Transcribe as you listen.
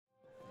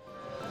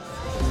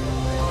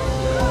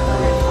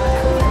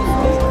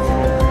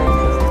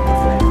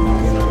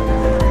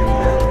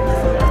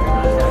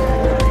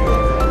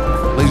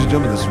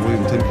gentlemen, this is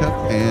William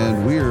Tincup,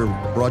 and we are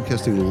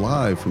broadcasting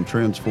live from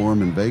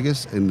Transform in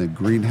Vegas in the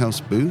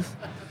Greenhouse booth.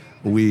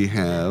 We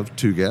have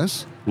two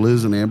guests,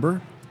 Liz and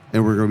Amber,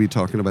 and we're going to be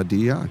talking about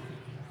DEI.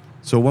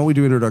 So why don't we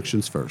do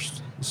introductions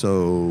first?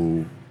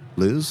 So,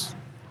 Liz,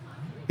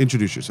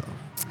 introduce yourself.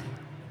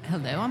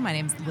 Hello, my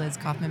name is Liz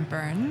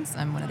Kofman-Burns.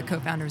 I'm one of the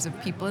co-founders of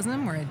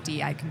Peoplism. We're a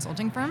DEI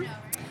consulting firm.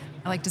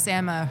 I like to say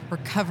I'm a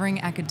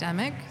recovering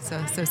academic, so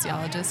a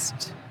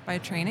sociologist by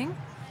training.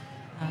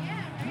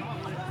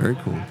 Very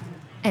cool.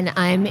 And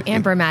I'm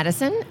Amber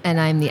Madison, and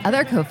I'm the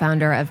other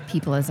co-founder of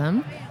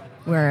Peoplism.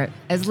 We're,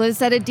 as Liz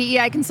said, a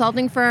DEI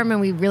consulting firm, and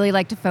we really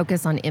like to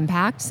focus on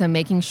impact, so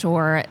making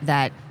sure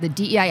that the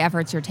DEI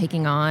efforts you're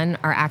taking on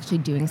are actually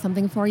doing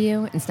something for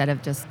you instead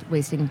of just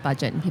wasting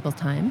budget and people's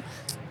time.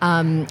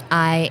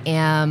 I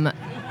am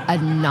a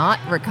not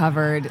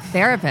recovered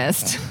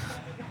therapist.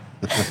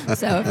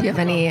 So if you have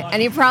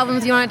any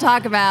problems you want to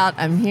talk about,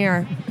 I'm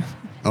here.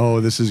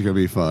 Oh, this is going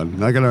to be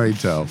fun. I can already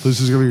tell.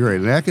 This is going to be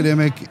great. An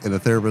academic and a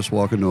therapist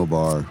walk into a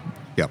bar.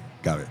 Yep,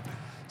 got it.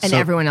 And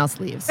everyone else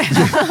leaves. But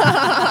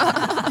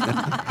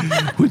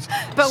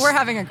we're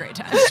having a great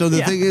time. So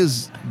the thing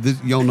is,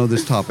 y'all know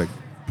this topic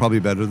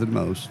probably better than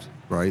most,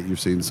 right? You've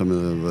seen some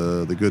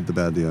of the good, the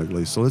bad, the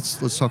ugly. So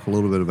let's talk a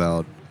little bit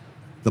about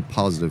the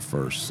positive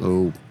first.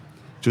 So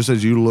just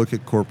as you look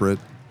at corporate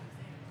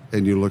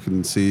and you look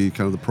and see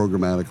kind of the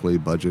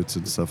programmatically budgets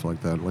and stuff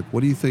like that, like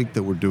what do you think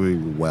that we're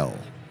doing well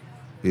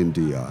in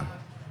DEI?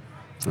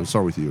 I'll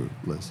start with you,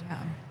 Liz. Yeah.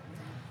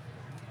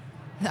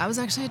 That was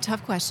actually a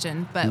tough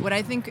question, but what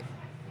I think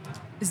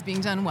is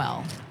being done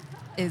well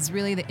is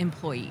really the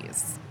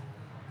employees.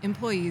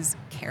 Employees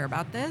care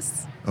about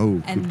this,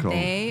 good call.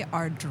 They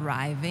are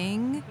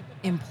driving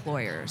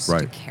employers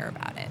to care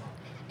about it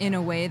in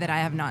a way that I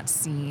have not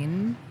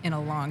seen in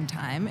a long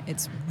time.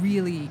 It's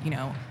really,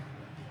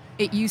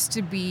 it used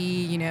to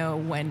be,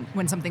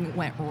 when something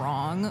went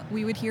wrong,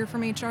 we would hear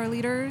from HR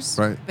leaders.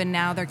 Right. But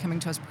now they're coming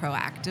to us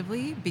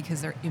proactively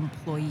because their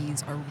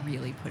employees are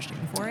really pushing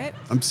for it.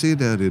 I'm seeing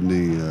that in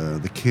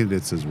the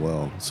candidates as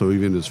well. So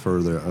even as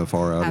far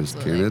out as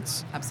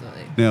candidates.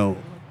 Absolutely. Now,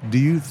 do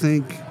you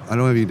think, I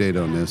don't have any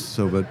data on this,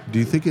 but do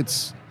you think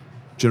it's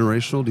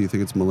generational? Do you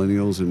think it's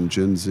millennials and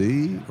Gen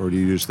Z? Or do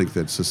you just think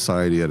that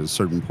society at a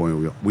certain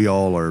point, we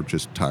all are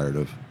just tired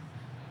of?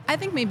 I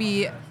think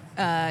maybe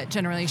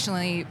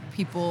generationally,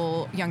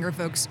 younger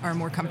folks are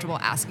more comfortable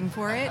asking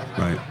for it.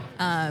 Right.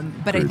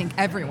 But I think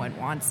everyone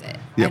wants it.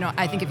 Yep.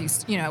 I think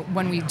if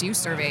when we do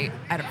survey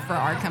for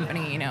our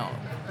company,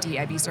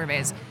 DEIB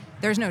surveys,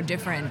 there's no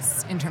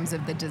difference in terms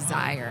of the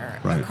desire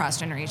across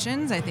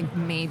generations. I think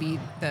maybe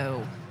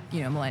though,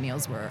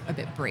 millennials were a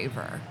bit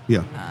braver.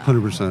 Yeah,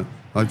 100%.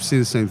 I've seen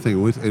the same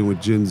thing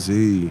with Gen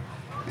Z.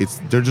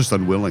 They're just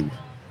unwilling.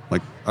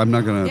 Like, I'm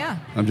not going to... Yeah.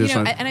 I'm just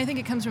not... And I think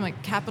it comes from,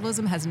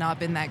 capitalism has not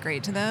been that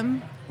great to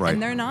them. Right.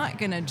 And they're not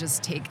going to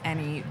just take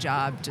any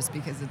job just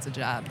because it's a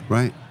job.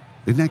 Right.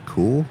 Isn't that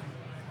cool?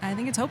 I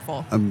think it's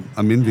hopeful. I'm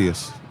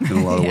envious in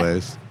a lot of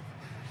ways.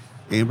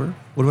 Amber,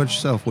 what about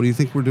yourself? What do you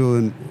think we're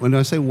doing? When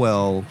I say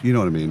well, you know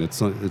what I mean.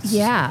 It's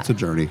a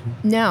journey.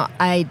 No,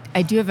 I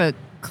do have a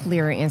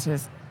clearer answer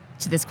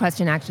to this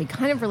question, actually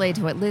kind of related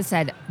to what Liz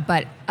said,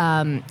 but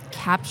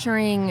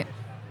capturing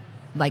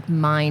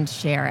mind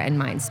share and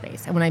mind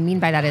space. And what I mean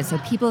by that is, so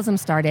Peoplism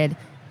started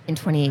in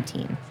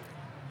 2018.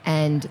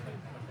 And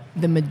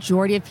the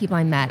majority of people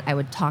I met, I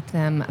would talk to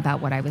them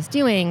about what I was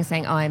doing,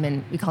 saying, I'm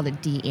in, we called it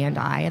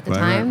D&I at the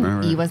time.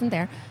 Right. E wasn't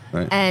there.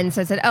 Right. And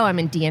so I said, I'm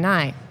in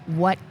D&I.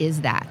 What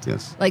is that?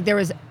 Yes. There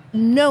was,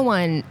 no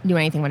one knew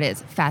anything what it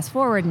is. Fast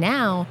forward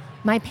now,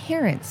 my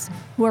parents,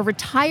 who are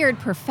retired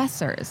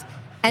professors,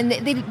 and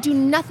they do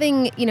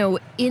nothing,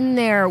 in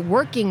their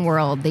working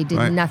world, they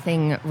did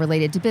nothing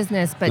related to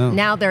business, but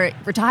now they're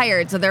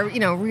retired, so they're,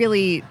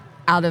 really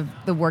out of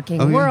the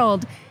working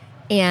world.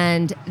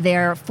 And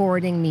they're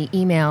forwarding me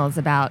emails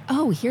about,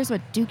 here's what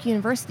Duke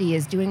University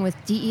is doing with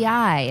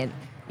DEI.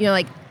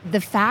 And, the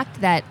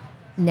fact that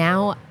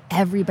now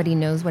everybody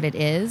knows what it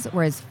is,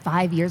 whereas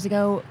 5 years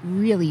ago,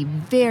 really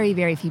very,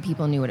 very few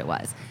people knew what it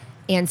was.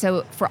 And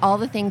so for all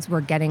the things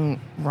we're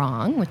getting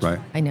wrong, which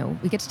I know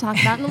we get to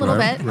talk about in a little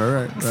bit,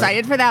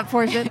 excited for that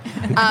portion,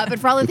 but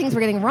for all the things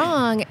we're getting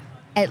wrong,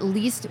 at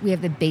least we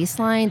have the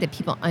baseline that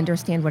people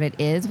understand what it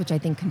is, which I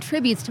think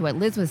contributes to what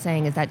Liz was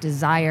saying, is that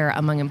desire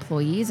among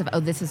employees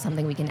of, this is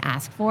something we can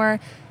ask for,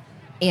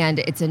 and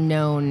it's a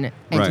known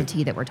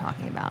entity that we're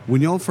talking about.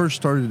 When y'all first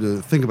started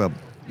to think about,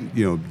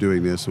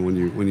 doing this, and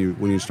when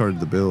you started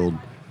the build,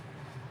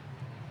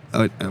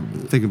 I'm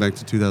thinking back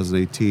to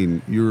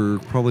 2018, you're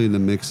probably in the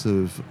mix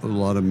of a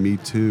lot of Me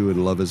Too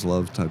and Love is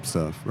Love type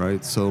stuff,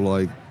 right?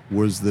 So,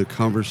 was the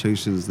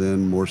conversations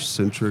then more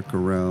centric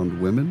around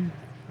women,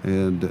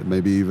 and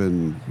maybe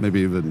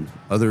even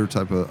other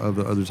types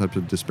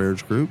of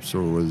disparaged groups,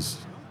 or was?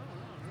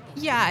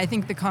 Yeah, I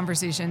think the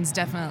conversations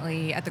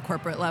definitely at the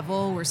corporate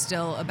level were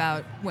still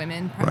about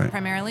women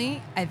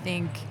primarily. I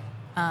think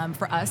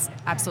for us,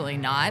 absolutely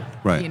not.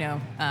 Right.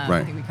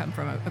 I think we come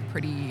from a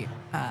pretty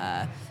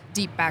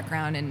deep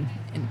background in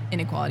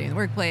inequality in the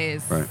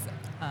workplace. Right.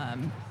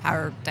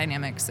 power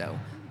dynamics. So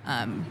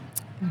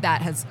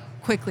that has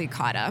quickly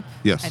caught up.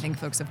 Yes. I think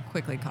folks have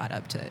quickly caught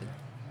up to,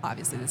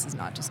 obviously this is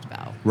not just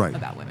about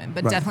women,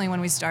 but Right. definitely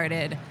when we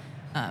started,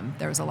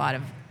 there was a lot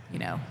of,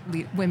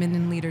 women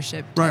in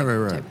leadership. Right.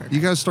 type You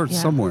got to start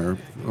Yeah. somewhere.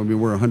 I mean,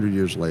 we're 100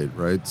 years late,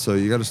 right? So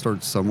you got to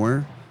start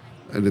somewhere.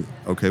 And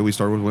we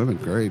start with women.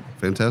 Great,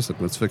 fantastic.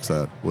 Let's fix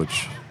that.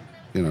 Which,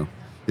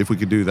 if we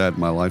could do that in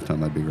my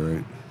lifetime, that'd be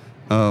great.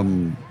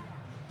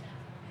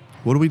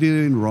 What are we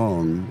doing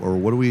wrong, or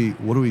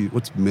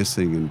what's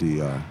missing in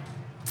DEI,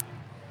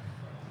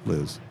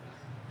 Liz?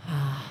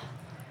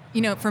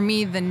 For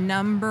me, the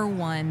number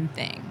one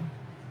thing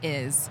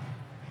is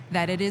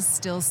that it is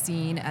still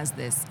seen as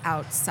this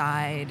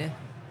outside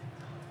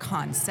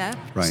concept.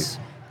 Right.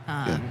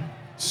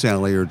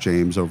 Sally or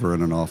James over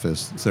in an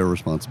office, it's their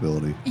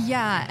responsibility.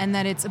 Yeah, and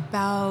that it's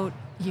about,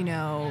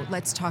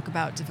 let's talk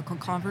about difficult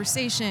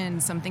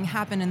conversations. Something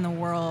happened in the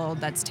world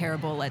that's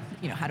terrible.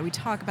 How do we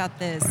talk about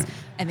this? Right.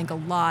 I think a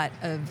lot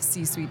of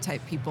C-suite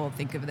type people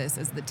think of this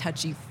as the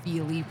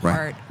touchy-feely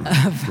Right.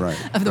 part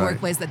of the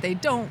workplace that they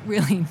don't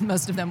really,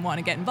 most of them want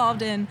to get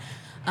involved in.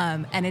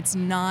 And it's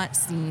not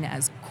seen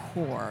as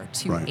core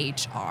to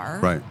HR.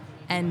 Right.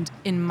 And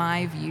in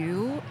my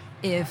view,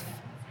 if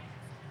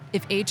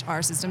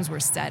HR systems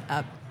were set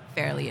up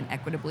fairly and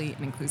equitably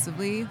and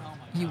inclusively,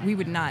 we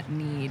would not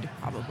need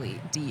probably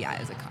DEI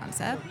as a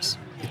concept.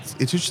 It's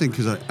interesting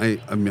because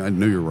I mean I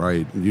know you're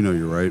right, and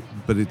you're right,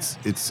 but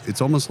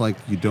it's almost like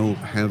you don't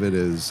have it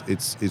as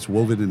it's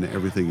woven into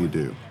everything you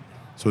do.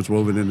 So it's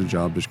woven into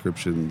job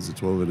descriptions,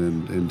 it's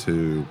woven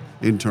into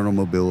internal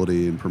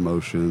mobility and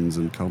promotions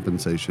and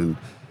compensation,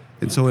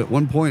 and so at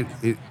one point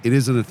it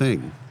isn't a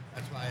thing.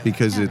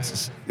 Because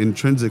it's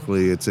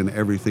intrinsically, it's in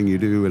everything you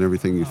do and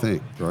everything you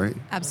think, right?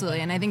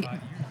 Absolutely. And I think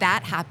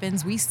that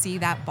happens, we see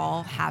that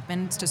ball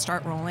happen to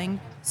start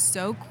rolling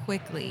so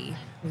quickly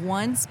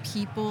once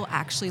people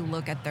actually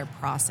look at their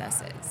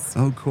processes.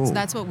 Oh, cool. So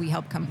that's what we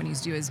help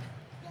companies do, is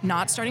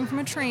not starting from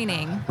a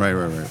training. Right.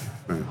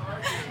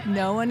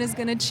 No one is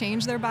going to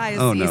change their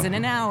biases in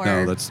an hour.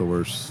 No, that's the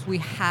worst. We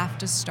have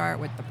to start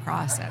with the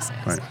processes.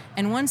 Right.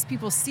 And once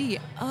people see,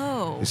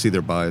 you see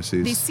their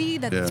biases. they see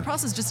that this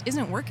process just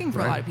isn't working for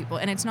a lot of people,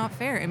 and it's not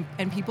fair,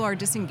 and people are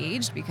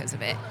disengaged because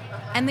of it.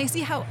 And they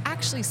see how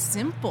actually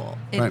simple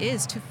it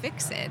is to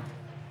fix it.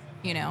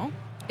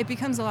 It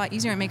becomes a lot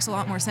easier. It makes a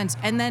lot more sense.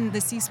 And then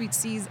the C-suite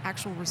sees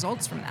actual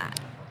results from that.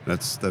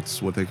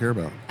 That's what they care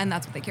about. And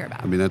that's what they care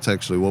about. I mean, that's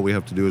actually what we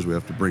have to do, is we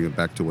have to bring it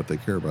back to what they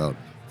care about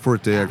for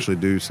it to actually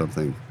do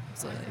something.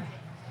 Absolutely.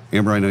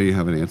 Amber, I know you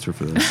have an answer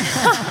for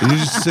this. And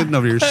you're just sitting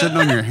over here, sitting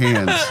on your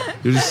hands.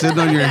 You're just sitting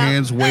on your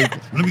hands, wait,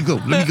 let me go.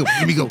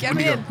 Get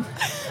me in.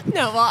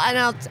 No, well,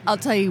 and I'll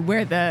tell you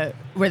where the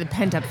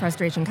pent up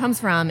frustration comes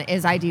from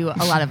is I do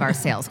a lot of our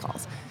sales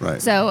calls.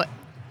 Right. So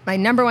my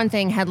number one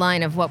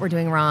headline of what we're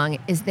doing wrong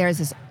is there's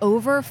this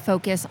over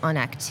focus on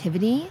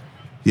activity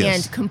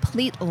and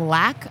complete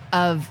lack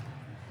of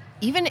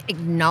even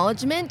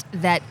acknowledgement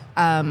that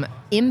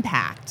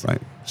impact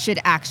should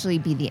actually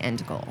be the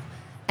end goal.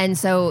 And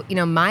so,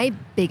 my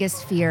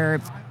biggest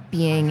fear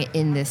being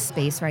in this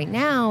space right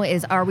now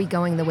is, are we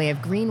going the way of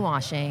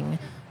greenwashing,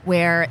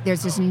 where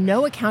there's just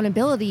no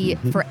accountability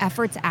for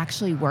efforts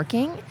actually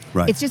working?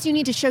 Right. It's just you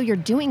need to show you're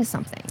doing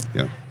something.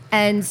 Yeah.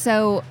 And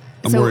so...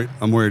 I'm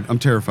worried. I'm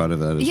terrified of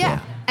that as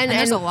well. And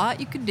there's a lot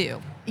you could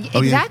do.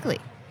 Exactly.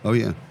 Oh,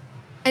 yeah.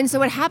 And so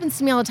what happens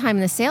to me all the time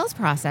in the sales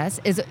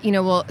process is,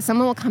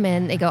 someone will come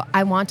in, they go,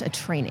 I want a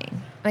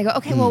training. And I go,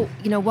 okay, well,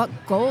 what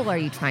goal are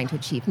you trying to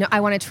achieve? No,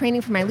 I want a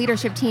training for my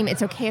leadership team.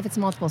 It's okay if it's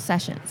multiple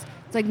sessions.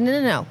 It's like,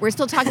 no. We're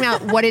still talking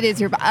about what it is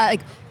you're,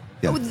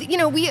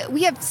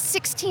 we have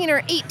 16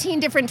 or 18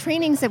 different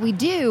trainings that we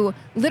do.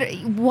 Literally,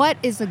 what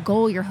is the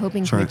goal you're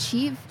hoping to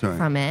achieve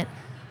from it?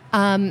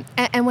 And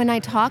when I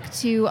talk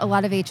to a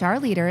lot of HR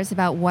leaders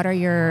about what are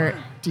your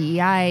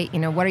DEI,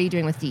 what are you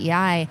doing with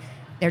DEI?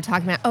 They're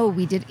talking about,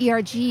 we did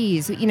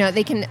ERGs.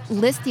 They can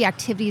list the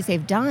activities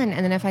they've done.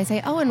 And then if I say,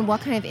 and what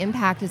kind of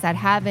impact is that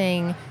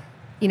having?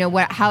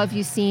 How have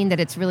you seen that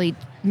it's really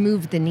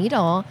moved the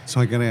needle?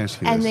 So I got to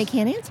ask you and this. They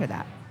can't answer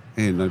that.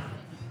 And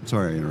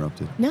sorry I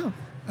interrupted. No.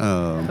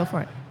 Go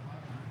for it.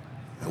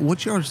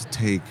 What's your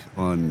take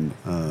on...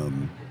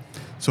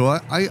 So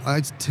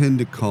I tend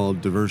to call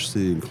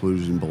diversity,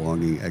 inclusion,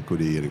 belonging,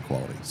 equity, and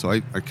equality. So I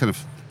kind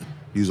of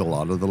use a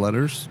lot of the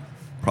letters,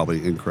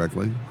 probably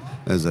incorrectly,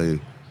 as a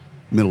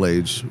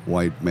middle-aged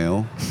white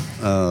male.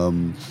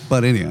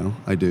 But anyhow,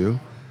 I do.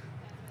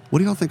 What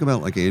do y'all think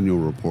about like annual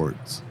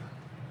reports?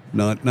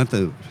 Not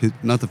the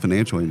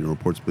financial annual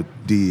reports, but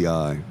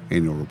DEI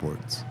annual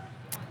reports.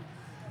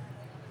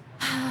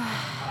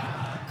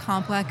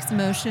 Complex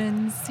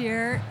emotions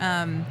here.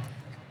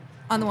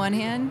 On the one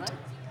hand,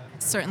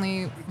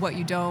 certainly what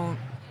you don't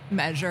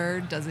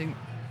measure doesn't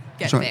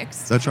get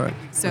fixed. That's right.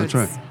 So it's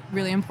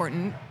really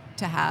important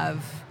to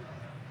have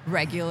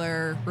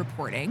regular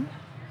reporting.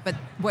 but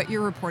what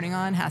you're reporting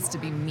on has to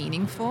be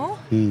meaningful,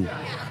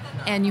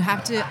 and you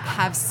have to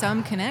have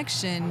some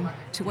connection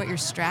to what your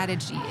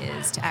strategy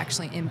is to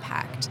actually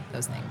impact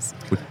those things.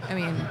 I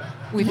mean,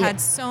 we've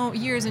had so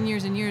years and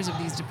years and years of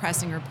these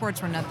depressing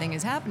reports where nothing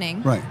is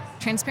happening. Right.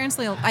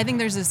 Transparency, I think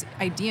there's this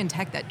idea in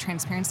tech that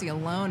transparency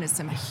alone is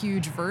some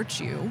huge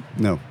virtue.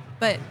 No.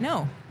 But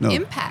no.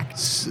 Impact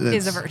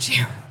is a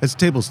virtue. It's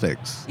table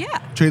stakes.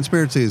 Yeah.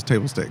 Transparency is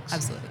table stakes.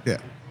 Absolutely. Yeah.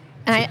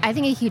 And I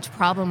think a huge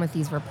problem with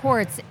these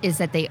reports is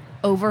that they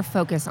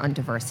over-focus on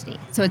diversity.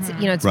 So it's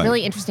it's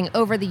really interesting.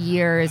 Over the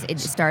years, it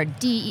started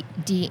D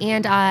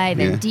and I,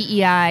 then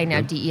DEI,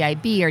 now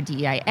DEIB or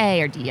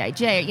DEIA or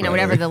DEIJ,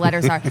 whatever the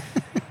letters are.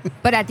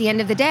 But at the end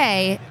of the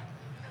day,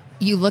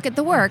 you look at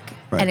the work,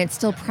 and it's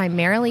still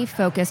primarily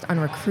focused on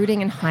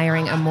recruiting and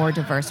hiring a more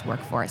diverse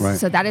workforce. Right.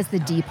 So that is the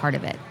D part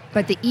of it.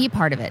 But the E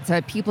part of it, so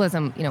at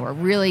Peoplism, we're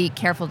really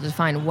careful to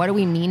define what do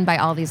we mean by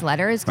all these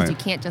letters, because you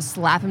can't just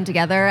slap them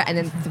together and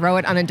then throw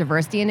it on a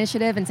diversity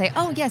initiative and say,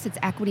 oh, yes, it's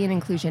equity and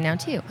inclusion now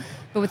too.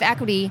 But with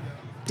equity,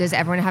 does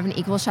everyone have an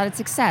equal shot at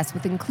success?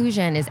 With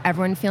inclusion, is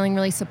everyone feeling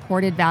really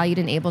supported, valued,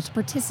 and able to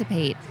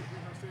participate?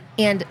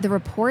 And the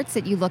reports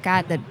that you look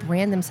at that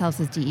brand themselves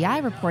as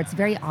DEI reports,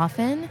 very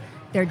often,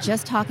 they're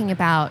just talking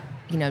about,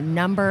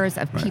 numbers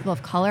of people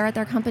of color at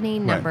their company,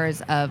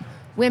 numbers of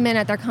women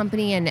at their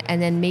company,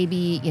 and then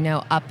maybe,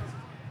 up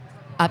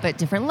at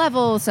different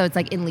levels. So it's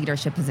like in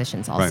leadership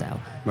positions also.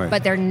 Right.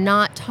 But they're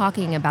not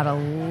talking about a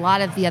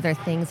lot of the other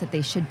things that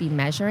they should be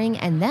measuring.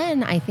 And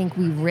then I think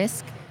we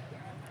risk,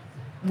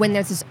 when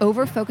there's this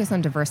over-focus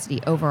on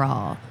diversity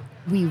overall,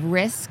 we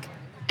risk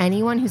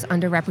anyone who's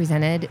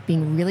underrepresented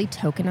being really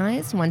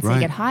tokenized once they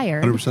get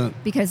hired. 100%.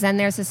 Because then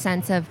there's a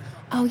sense of,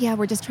 oh yeah,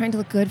 we're just trying to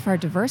look good for our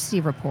diversity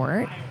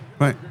report.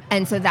 Right.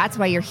 And so that's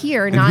why you're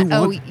here, And not,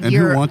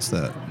 who wants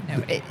that?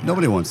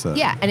 Nobody wants that.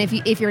 Yeah, and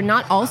if you're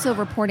not also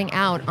reporting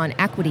out on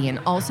equity and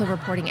also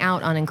reporting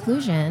out on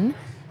inclusion,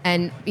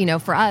 and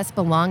for us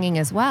belonging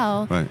as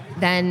well,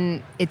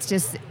 then it's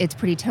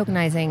pretty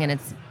tokenizing and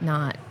it's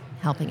not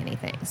helping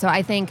anything. So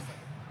I think,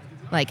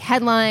 like,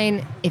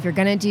 headline, if you're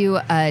going to do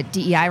a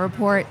DEI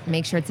report,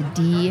 make sure it's a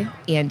D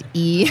and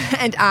E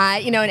and I,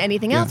 and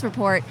anything else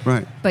report.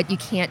 Right. But you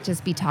can't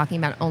just be talking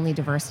about only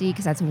diversity,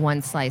 because that's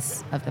one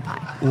slice of the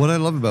pie. What I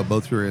love about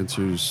both your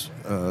answers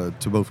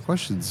to both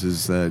questions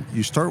is that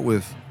you start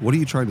with, what are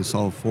you trying to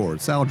solve for?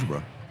 It's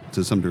algebra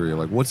to some degree.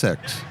 Like, what's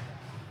X?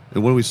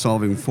 And what are we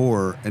solving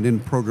for? And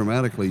then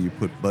programmatically, you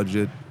put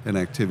budget and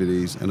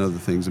activities and other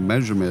things and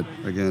measurement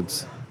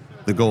against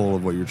the goal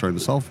of what you're trying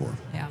to solve for.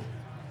 Yeah.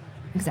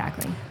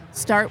 Exactly.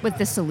 Start with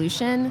the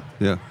solution.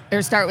 Yeah.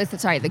 Or start with,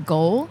 the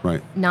goal.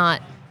 Right.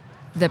 Not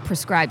the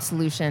prescribed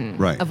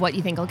solution of what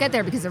you think will get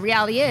there. Because the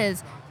reality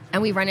is,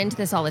 and we run into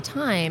this all the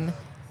time,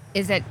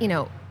 is that,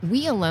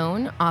 we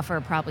alone offer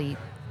probably,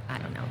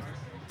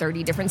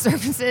 30 different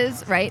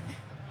services, right?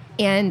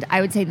 And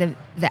I would say the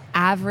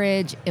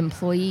average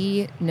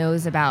employee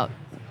knows about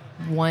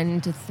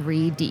 1 to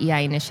 3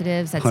 DEI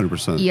initiatives. That's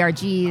 100%.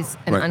 ERGs,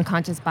 an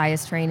unconscious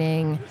bias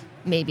training,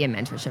 maybe a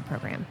mentorship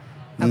program.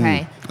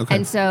 Okay.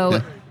 And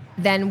so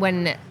then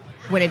when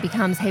it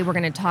becomes, hey, we're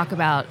going to talk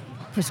about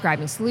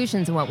prescribing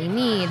solutions and what we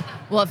need,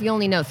 well, if you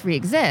only know 3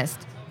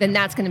 exist, then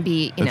that's going to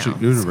be, that's your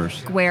universe.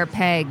 Square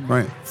peg,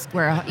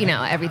 square,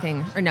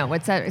 everything. Or no,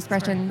 what's that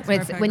expression?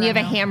 When you have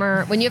a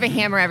hammer,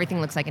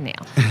 everything looks like a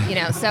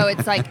nail. So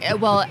it's like,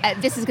 well,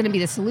 this is going to be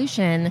the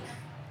solution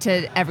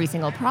to every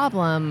single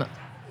problem,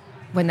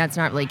 when that's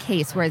not really the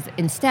case. Whereas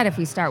instead, if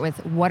we start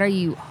with, what are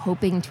you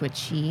hoping to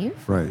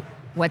achieve? Right.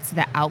 What's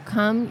the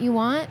outcome you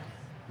want?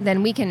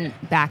 Then we can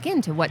back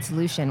into what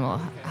solution will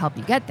help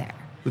you get there.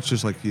 It's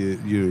just like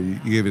you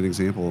gave an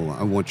example.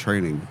 I want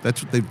training.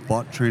 That's what they've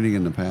bought training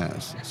in the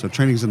past. So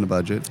training's in the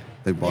budget.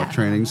 They bought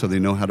training, so they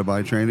know how to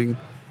buy training.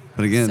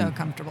 But again, so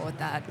comfortable with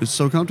that. It's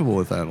so comfortable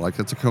with that. Like,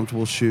 it's a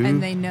comfortable shoe.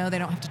 And they know they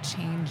don't have to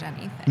change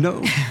anything.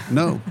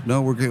 No.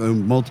 We're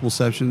getting multiple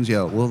sessions.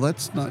 Yeah. Well,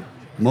 that's not,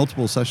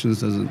 multiple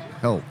sessions doesn't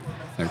help,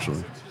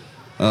 actually.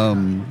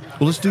 Well,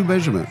 let's do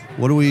measurement.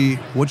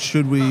 What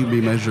should we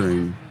be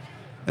measuring?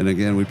 And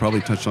again, we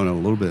probably touched on it a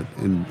little bit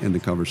in the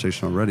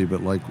conversation already,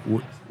 but like,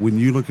 when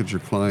you look at your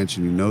clients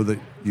and you know that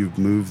you've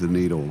moved the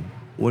needle,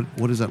 what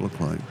does that look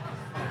like?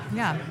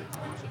 Yeah.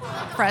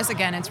 For us,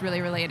 again, it's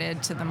really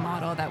related to the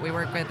model that we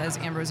work with, as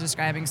Amber was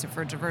describing. So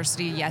for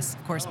diversity, yes,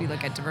 of course, we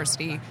look at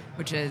diversity,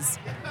 which is,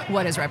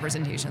 what is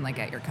representation like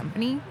at your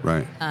company?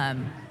 Right.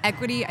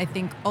 Equity, I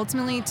think,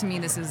 ultimately, to me,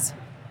 this is,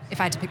 if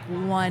I had to pick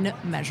one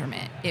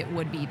measurement, it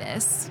would be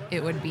this.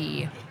 It would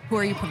be, who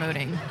are you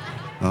promoting?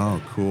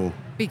 Oh, cool.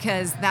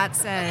 Because that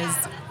says,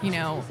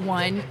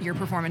 one, your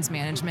performance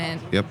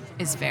management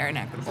is fair and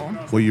equitable.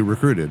 Well, you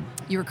recruited,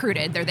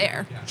 they're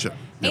there. Sure.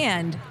 Yep.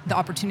 And the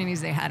opportunities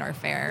they had are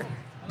fair.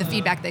 The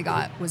feedback they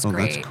got was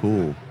great. That's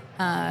cool.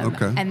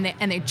 Okay.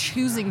 And they're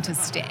choosing to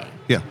stay.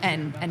 Yeah.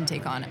 And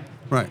take on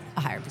a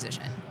higher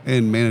position.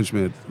 And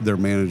management, their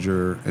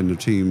manager and their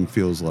team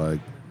feels like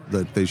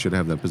that they should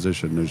have that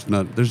position.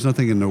 There's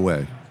nothing in their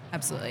way.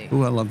 Absolutely.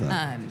 Oh, I love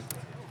that.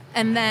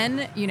 And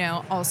then,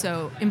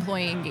 also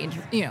employee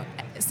engagement,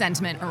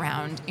 sentiment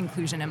around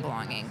inclusion and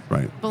belonging.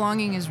 Right.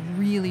 Belonging is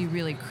really,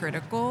 really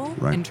critical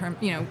in terms,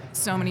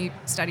 so many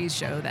studies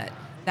show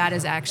that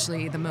is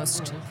actually the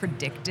most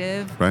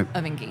predictive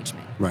of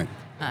engagement. Right.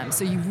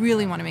 So you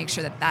really want to make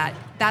sure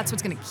that's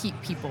what's going to keep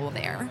people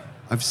there.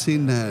 I've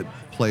seen that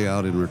play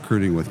out in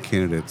recruiting with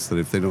candidates, that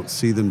if they don't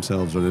see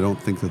themselves or they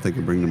don't think that they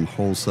can bring them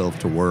whole self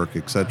to work,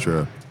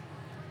 etc.,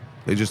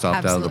 they just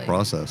opt out of the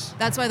process.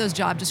 That's why those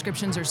job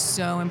descriptions are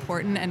so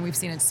important, and we've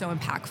seen it so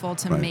impactful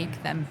to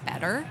make them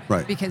better.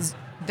 Right. Because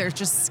they're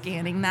just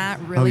scanning that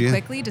really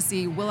quickly to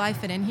see, will I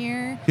fit in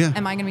here? Yeah.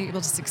 Am I going to be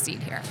able to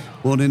succeed here?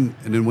 Well, and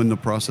then when the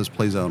process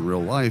plays out in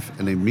real life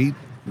and they meet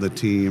the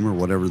team or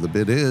whatever the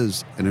bid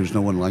is, and there's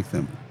no one like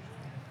them.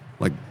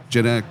 Like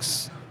Gen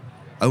X,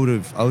 I would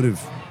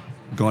have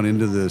gone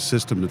into the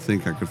system to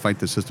think I could fight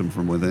the system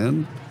from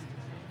within.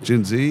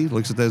 Gen Z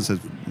looks at that and says,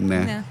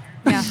 nah.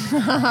 Yeah,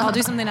 I'll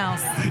do something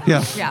else.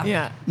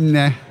 Yeah.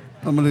 Nah,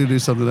 I'm going to do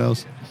something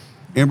else.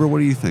 Amber, what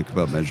do you think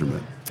about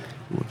measurement?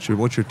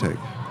 What's your take?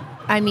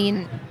 I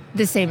mean,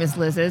 the same as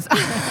Liz's.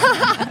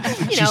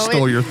 She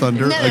stole your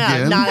thunder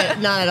again? No,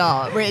 not at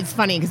all. It's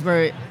funny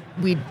because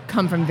we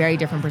come from very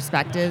different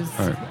perspectives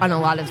on a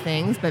lot of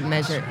things, but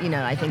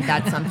I think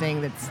that's something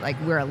that's like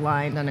we're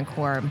aligned on a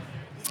core.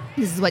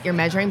 This is what you're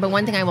measuring. But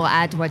one thing I will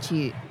add to what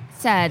she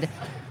said,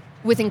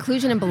 with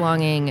inclusion and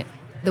belonging,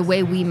 the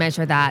way we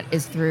measure that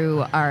is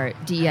through our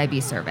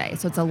DEIB survey.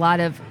 So it's a lot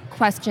of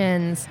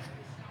questions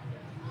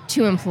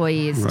to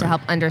employees to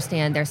help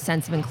understand their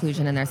sense of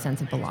inclusion and their sense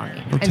of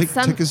belonging. Well,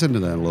 take us into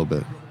that a little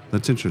bit.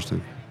 That's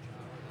interesting.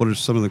 What are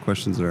some of the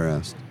questions that are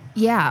asked?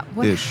 Yeah.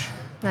 Ish.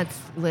 That's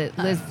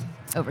Liz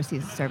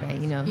oversees the survey,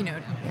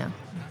 Yeah.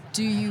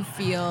 Do you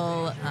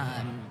feel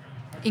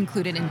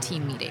included in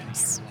team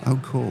meetings? Oh,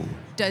 cool.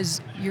 Do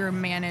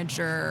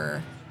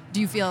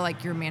you feel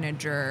like your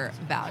manager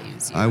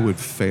values you? I would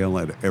fail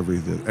at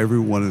every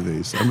one of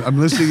these. I'm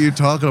listening to you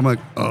talk, and I'm like,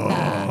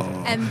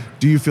 oh.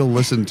 Do you feel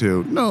listened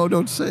to? No,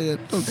 don't say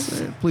it. Don't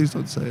say it. Please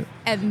don't say it.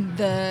 And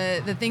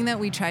the thing that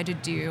we try to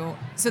do,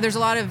 so there's a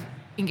lot of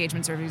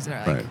engagement surveys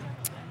that are like,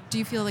 do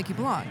you feel like you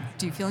belong?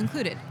 Do you feel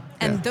included?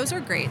 And those are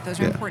great. Those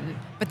are important.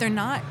 But they're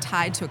not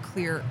tied to a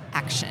clear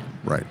action.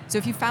 Right. So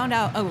if you found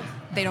out,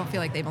 they don't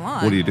feel like they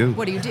belong. What do you do?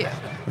 What do you do?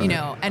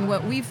 Right. And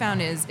what we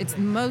found is it's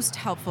most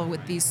helpful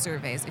with these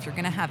surveys if you're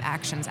going to have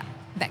actions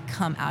that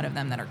come out of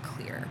them that are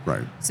clear.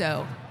 Right.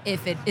 So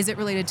is it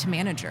related to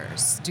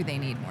managers? Do they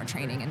need more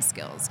training and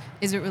skills?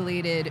 Is it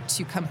related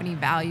to company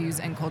values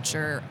and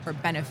culture or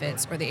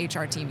benefits or the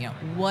HR team?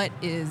 What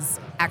is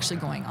actually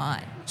going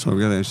on? So I've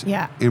got to ask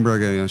you, Amber, I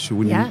got to ask you,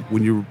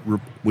 when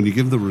you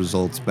give the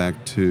results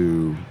back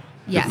to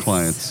the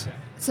clients.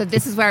 So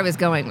this is where I was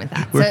going with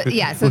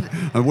that.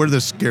 So we're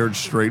the scared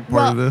straight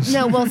part of this.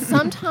 No, well,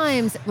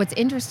 sometimes what's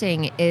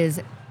interesting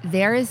is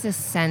there is this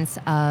sense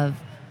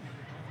of,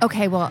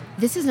 okay, well,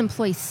 this is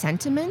employee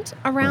sentiment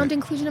around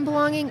inclusion and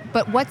belonging,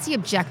 but what's the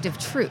objective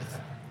truth?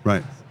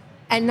 Right.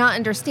 And not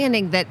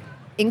understanding that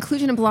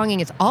inclusion and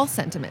belonging is all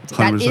sentiment. 100%.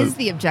 That is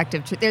the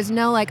objective truth. There's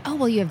no like, oh,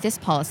 well, you have this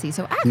policy,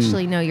 so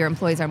actually, no, your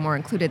employees are more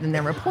included than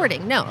they're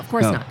reporting. No, of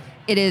course not.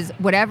 It is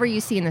whatever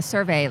you see in the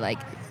survey, like,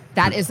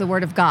 that is the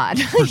word of God.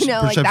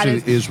 Perception that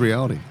is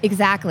reality.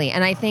 Exactly.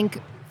 And I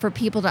think for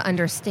people to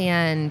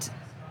understand,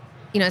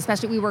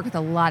 especially we work with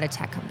a lot of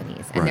tech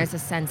companies, and there's a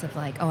sense of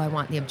like, oh, I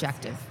want the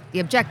objective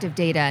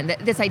data, and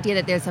this idea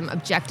that there's some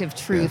objective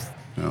truth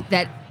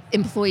that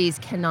employees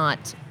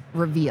cannot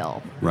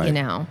reveal, Right.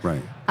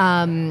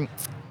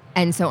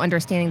 And so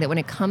understanding that when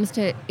it comes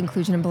to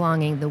inclusion and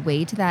belonging, the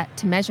way to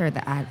measure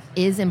that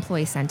is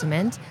employee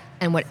sentiment,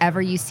 and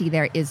whatever you see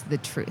there is the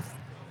truth.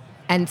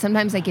 And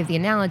sometimes I give the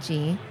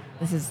analogy,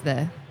 this is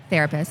the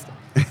therapist,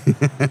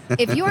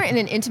 if you are in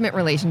an intimate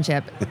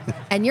relationship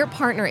and your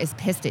partner is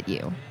pissed at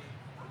you,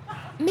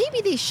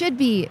 maybe they should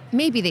be,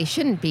 maybe they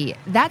shouldn't be.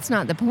 That's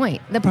not the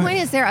point. The point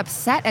is they're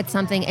upset at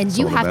something and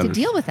you have to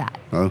deal with that.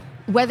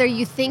 Whether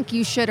you think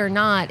you should or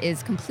not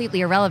is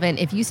completely irrelevant.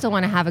 If you still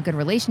want to have a good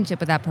relationship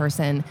with that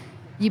person,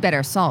 you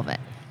better solve it.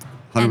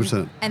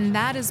 100%. And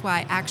that is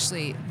why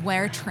actually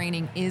where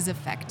training is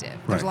effective,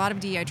 there's a lot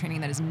of DEI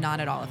training that is not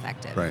at all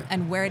effective. Right.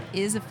 And where it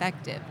is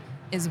effective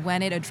is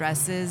when it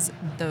addresses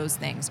those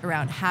things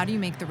around how do you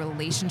make the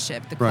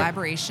relationship, the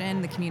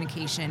collaboration, the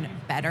communication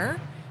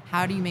better?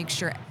 How do you make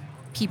sure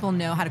people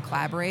know how to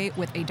collaborate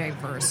with a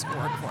diverse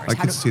workforce? I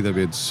can see that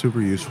being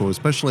super useful,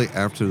 especially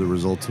after the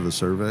results of a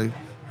survey,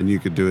 and you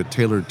could do it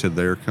tailored to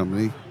their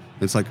company.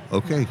 It's like,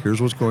 okay,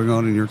 here's what's going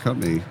on in your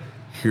company.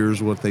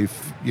 Here's what they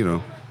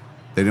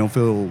don't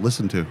feel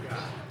listened to.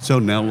 So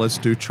now let's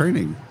do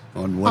training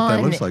on what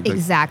that looks like.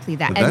 Exactly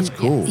that. That's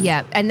cool.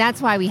 Yeah, and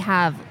that's why we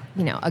have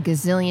a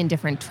gazillion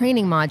different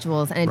training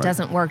modules, and it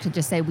doesn't work to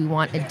just say we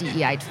want a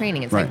DEI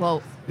training. It's like,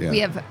 well, we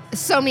have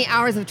so many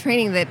hours of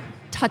training that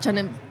touch on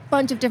a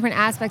bunch of different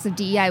aspects of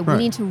DEI. We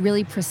need to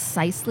really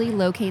precisely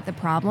locate the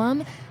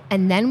problem,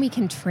 and then we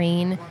can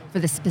train for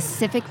the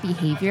specific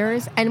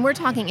behaviors. And we're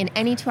talking in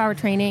any 2-hour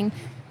training,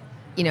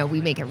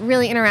 we make it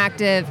really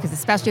interactive because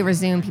especially over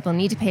Zoom, people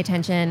need to pay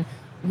attention.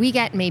 we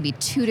get maybe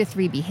 2 to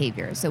 3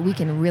 behaviors that we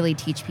can really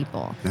teach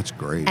people. That's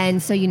great.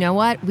 And so you know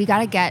what? We got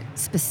to get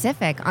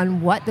specific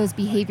on what those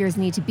behaviors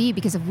need to be,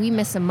 because if we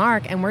miss a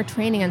mark and we're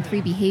training on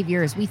 3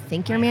 behaviors we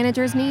think your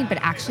managers need, but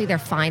actually they're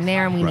fine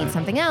there and we need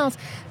something else,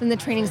 then the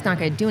training's not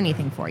going to do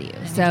anything for you.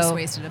 And you just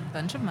wasted a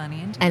bunch of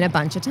money and a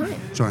bunch of time.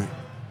 Sorry.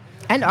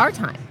 And our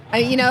time.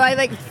 I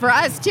like for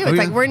us too. It's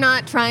like we're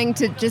not trying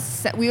to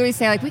just. We always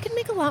say like we can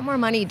make a lot more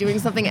money doing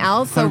something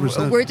else. So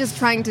 100%. we're just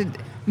trying to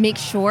make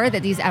sure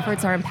that these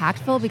efforts are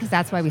impactful, because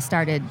that's why we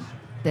started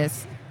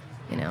this.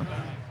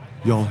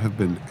 Y'all have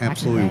been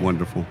absolutely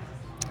wonderful.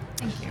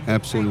 Thank you.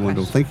 Absolutely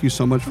wonderful. Thank you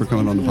so much for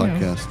coming on the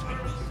podcast.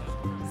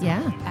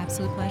 Yeah.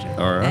 Absolute pleasure.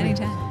 All right.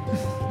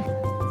 Anytime.